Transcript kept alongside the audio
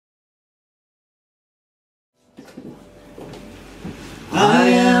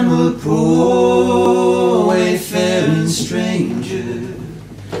a poor wayfaring stranger,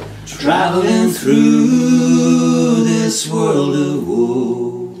 traveling through this world of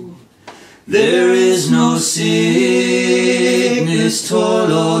woe. There is no sickness,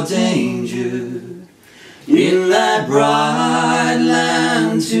 toil or danger in that bright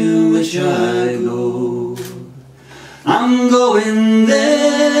land to which I go. I'm going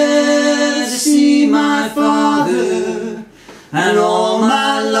there to see my Father and all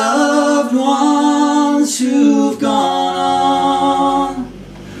my loved ones who've gone on.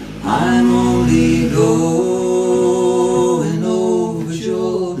 I'm only going over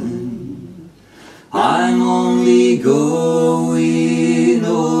Jordan. I'm only going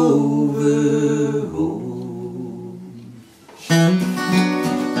over home.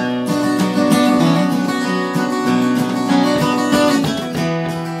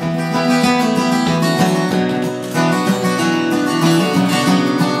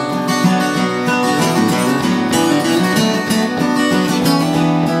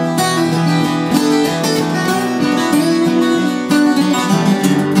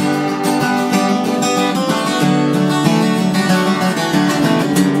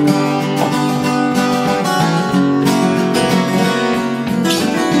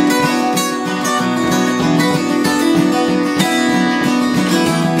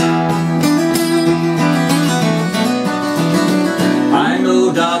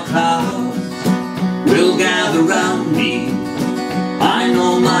 Dark clouds will gather round me. I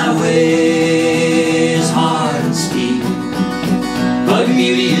know my way is hard and steep, but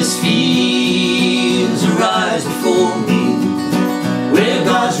beauteous fields arise before me, where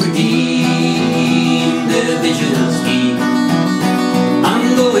God's redeemed their vigils keep.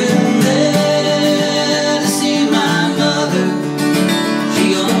 I'm going there to see my mother.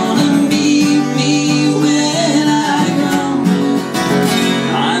 She gonna meet me when I come.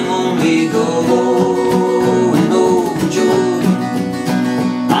 I'm only going over Jordan.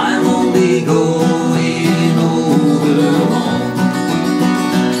 I'm only going over home.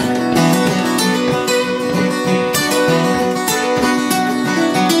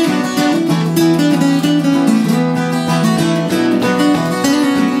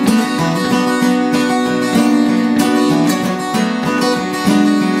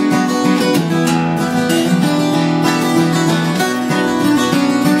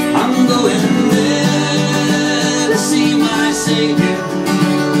 Savior,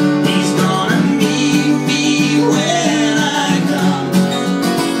 He's gonna meet me when I come.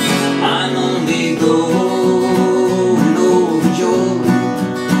 I'm only going over Jordan.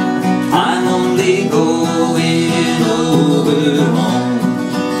 I'm only going over home.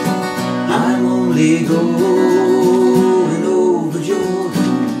 I'm only going over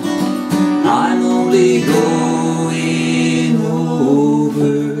Jordan. I'm only going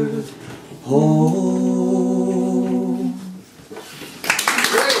over home.